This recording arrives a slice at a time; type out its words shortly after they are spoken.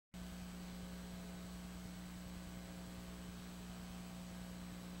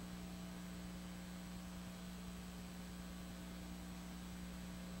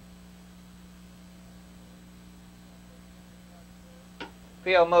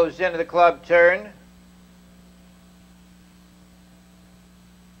Field moves into the club turn.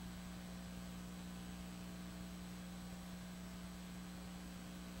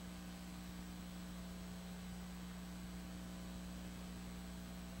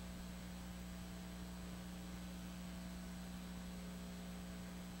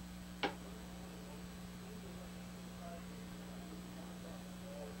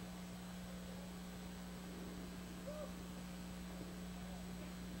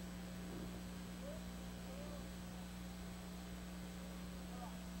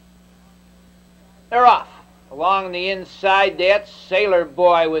 They're off. Along the inside, that's Sailor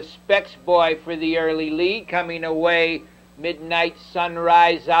Boy with Specs Boy for the early lead. Coming away, Midnight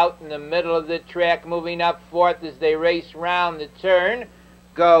Sunrise out in the middle of the track. Moving up fourth as they race round the turn.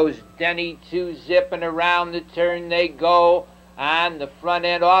 Goes Denny 2-Zip, and around the turn they go. On the front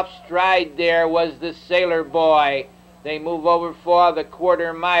end, off stride there was the Sailor Boy. They move over for the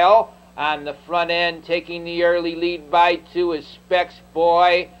quarter mile. On the front end, taking the early lead by 2 is Specs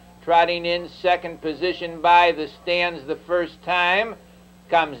Boy. Trotting in second position by the stands the first time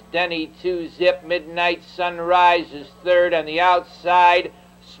comes Denny 2-Zip. Midnight Sunrise is third on the outside.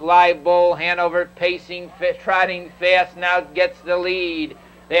 Sly Bull Hanover pacing, trotting fast, now gets the lead.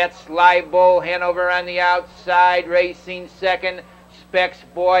 That's Sly Bull Hanover on the outside, racing second. Specs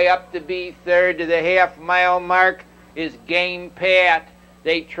Boy up to be third. To the half-mile mark is Game Pat.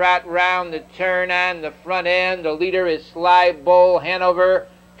 They trot round the turn on the front end. The leader is Sly Bull Hanover.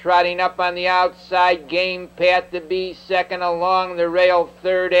 Trotting up on the outside, Game Pat to be second. Along the rail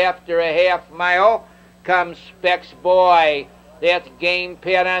third after a half mile comes Specs Boy. That's Game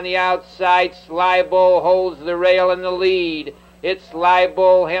Pat on the outside. Sly Bull holds the rail in the lead. It's Sly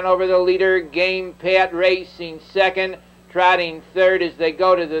Bull Hanover the leader. Game Pat racing second. Trotting third as they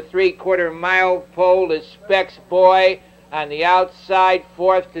go to the 3/4 mile pole is Specs Boy. On the outside,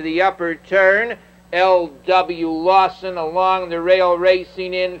 fourth to the upper turn, L.W. Lawson. Along the rail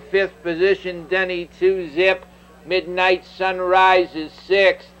racing in fifth position, Denny 2-Zip. Midnight Sunrise is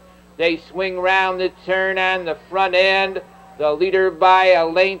sixth. They swing round the turn on the front end. The leader by a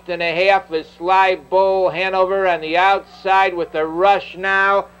length and a half is Sly Bull Hanover. On the outside with a rush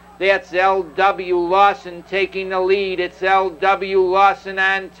now, that's L.W. Lawson taking the lead. It's L.W. Lawson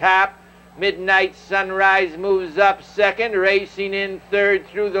on top. Midnight Sunrise moves up second. Racing in third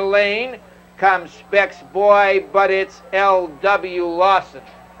through the lane comes Specs Boy, but it's L.W. Lawson.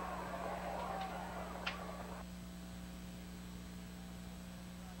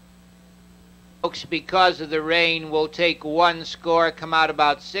 Folks, because of the rain, we'll take one score, come out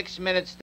about 6 minutes